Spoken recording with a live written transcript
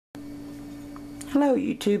Hello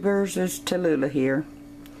YouTubers, it's Tallulah here.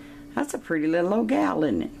 That's a pretty little old gal,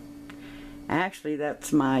 isn't it? Actually,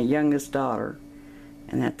 that's my youngest daughter,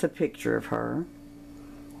 and that's a picture of her.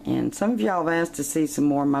 And some of y'all have asked to see some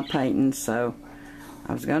more of my paintings, so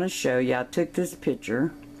I was going to show you. I took this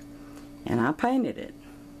picture and I painted it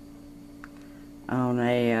on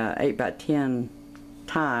a 8x10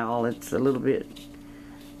 tile. It's a little bit,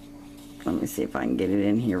 let me see if I can get it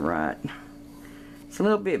in here right. It's a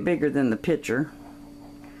little bit bigger than the picture,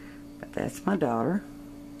 but that's my daughter,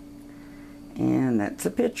 and that's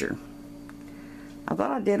a picture. I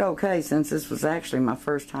thought I did okay since this was actually my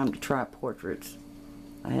first time to try portraits.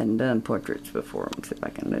 I hadn't done portraits before. Let's see if I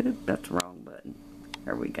can do it. That's the wrong button.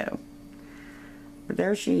 There we go. But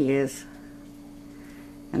there she is.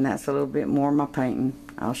 And that's a little bit more of my painting.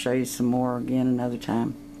 I'll show you some more again another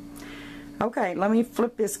time. Okay, let me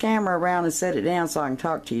flip this camera around and set it down so I can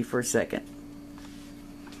talk to you for a second.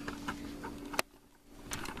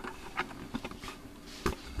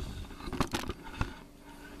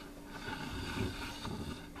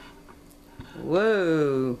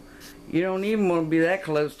 Whoa, you don't even want to be that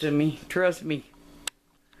close to me, trust me.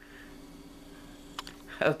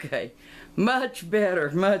 Okay, much better,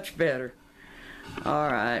 much better.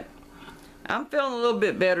 Alright, I'm feeling a little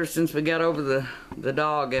bit better since we got over the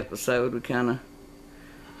dog episode. We kind of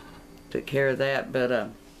took care of that, but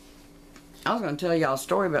I was going to tell y'all a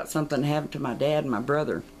story about something that happened to my dad and my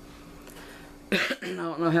brother. I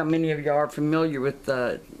don't know how many of y'all are familiar with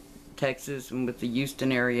Texas and with the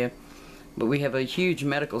Houston area. But we have a huge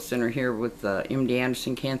medical center here with MD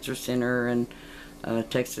Anderson Cancer Center, and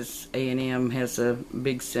Texas A&M has a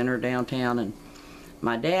big center downtown. And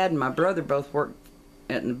my dad and my brother both work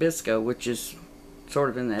at Nabisco, which is sort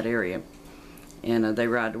of in that area. And they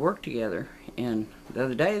ride to work together. And the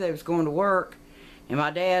other day they was going to work, and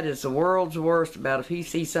my dad is the world's worst about if he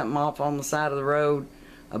sees something off on the side of the road,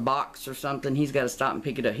 a box or something, he's got to stop and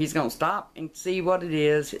pick it up. He's going to stop and see what it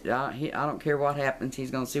is. I don't care what happens. He's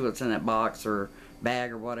going to see what's in that box or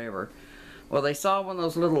bag or whatever. Well, they saw one of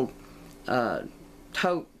those little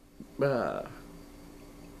tote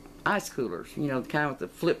ice coolers. You know, the kind with the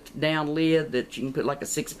flipped down lid that you can put like a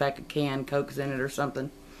 6-pack of canned Cokes in it or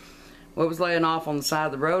something. Well, it was laying off on the side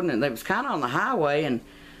of the road, and it was kind of on the highway, and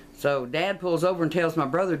so Dad pulls over and tells my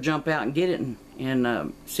brother to jump out and get it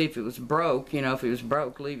and see if it was broke. You know, if it was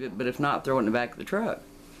broke, leave it, but if not, throw it in the back of the truck.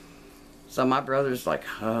 So my brother's like,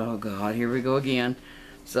 oh God, here we go again.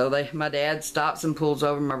 So my dad stops and pulls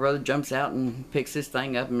over. My brother jumps out and picks this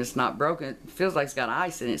thing up, and it's not broken. It feels like it's got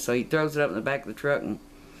ice in it, so he throws it up in the back of the truck and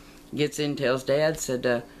gets in and tells Dad,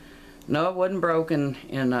 said, no, it wasn't broken,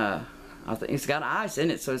 and I think it's got ice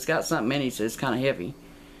in it, so it's got something in it, so it's kind of heavy.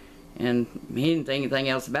 And he didn't think anything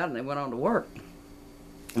else about it, and they went on to work.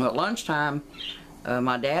 Well, at lunchtime,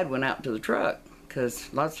 my dad went out to the truck,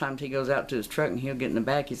 because lots of times he goes out to his truck and he'll get in the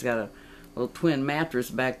back. He's got a little twin mattress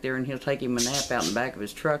back there, and he'll take him a nap out in the back of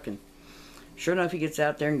his truck. And sure enough, he gets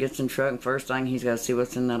out there and gets in the truck, and first thing he's got to see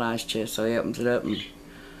what's in that ice chest. So he opens it up, and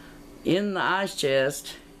in the ice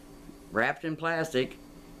chest, wrapped in plastic,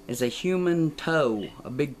 is a human toe, a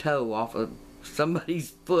big toe off of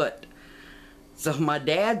somebody's foot. So my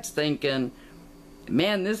dad's thinking,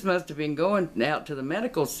 man, this must have been going out to the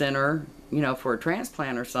medical center, you know, for a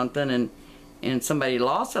transplant or something, and somebody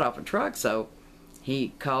lost it off a truck. So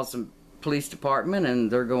he calls the police department, and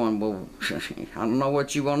they're going, well, I don't know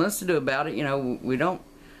what you want us to do about it. You know, we don't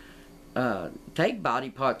take body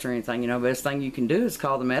parts or anything. You know, best thing you can do is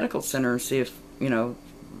call the medical center and see if, you know,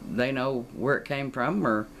 they know where it came from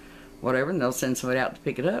or whatever, and they'll send somebody out to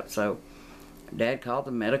pick it up. So Dad called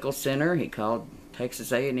the medical center, he called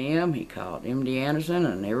Texas A&M, he called MD Anderson,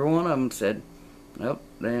 and every one of them said, nope,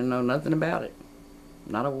 they didn't know nothing about it.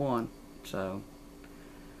 Not a one. So,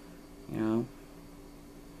 you know.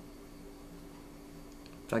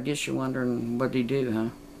 So I guess you're wondering, what did he do, huh?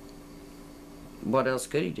 What else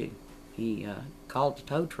could he do? He called the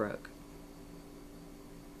tow truck.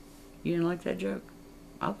 You didn't like that joke?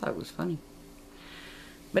 I thought it was funny.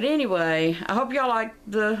 But anyway, I hope y'all liked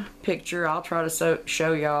the picture. I'll try to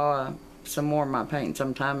show y'all some more of my painting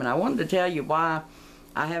sometime. And I wanted to tell you why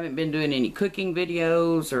I haven't been doing any cooking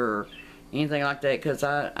videos or anything like that, because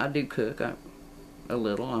I do cook a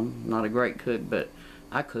little. I'm not a great cook, but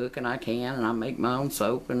I cook and I can, and I make my own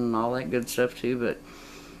soap and all that good stuff too. But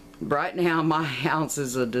right now my house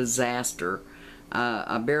is a disaster.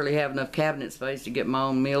 I barely have enough cabinet space to get my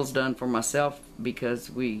own meals done for myself, because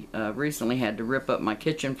we recently had to rip up my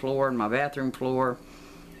kitchen floor and my bathroom floor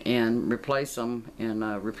and replace them, and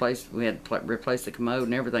we had to replace the commode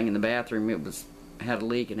and everything in the bathroom. It had a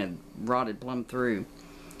leak and had rotted plumb through.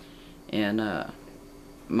 And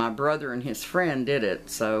my brother and his friend did it.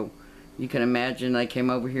 So you can imagine they came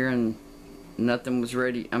over here and nothing was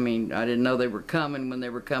ready. I mean, I didn't know they were coming when they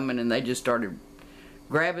were coming, and they just started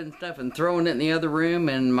grabbing stuff and throwing it in the other room.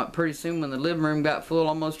 And pretty soon when the living room got full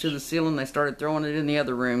almost to the ceiling, they started throwing it in the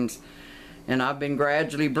other rooms. And I've been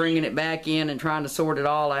gradually bringing it back in and trying to sort it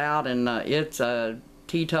all out, and it's a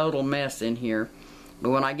teetotal mess in here. But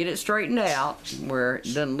when I get it straightened out, where it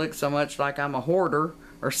doesn't look so much like I'm a hoarder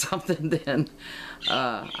or something, then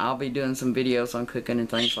I'll be doing some videos on cooking and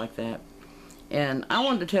things like that. And I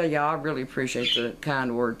wanted to tell y'all I really appreciate the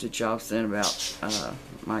kind words that y'all sent about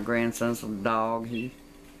my grandson's little dog.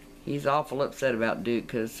 He's awful upset about Duke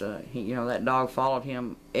because you know, that dog followed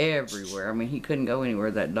him everywhere. I mean, he couldn't go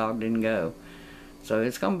anywhere that dog didn't go. So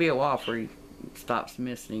it's going to be a while before he stops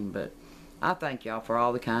missing him. But I thank y'all for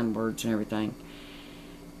all the kind words and everything.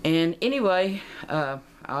 And anyway,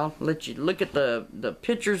 I'll let you look at the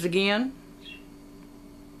pictures again.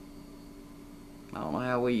 I don't know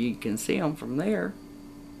how well you can see them from there.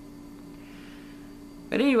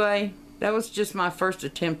 But anyway, that was just my first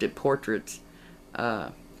attempt at portraits.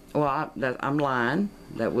 Well, I'm lying.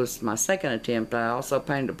 That was my second attempt. I also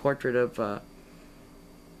painted a portrait of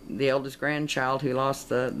the eldest grandchild who lost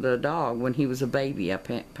the dog when he was a baby. I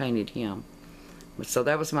painted him. So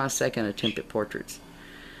that was my second attempt at portraits.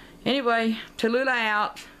 Anyway, Tallulah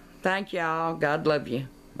out. Thank y'all. God love you.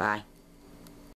 Bye.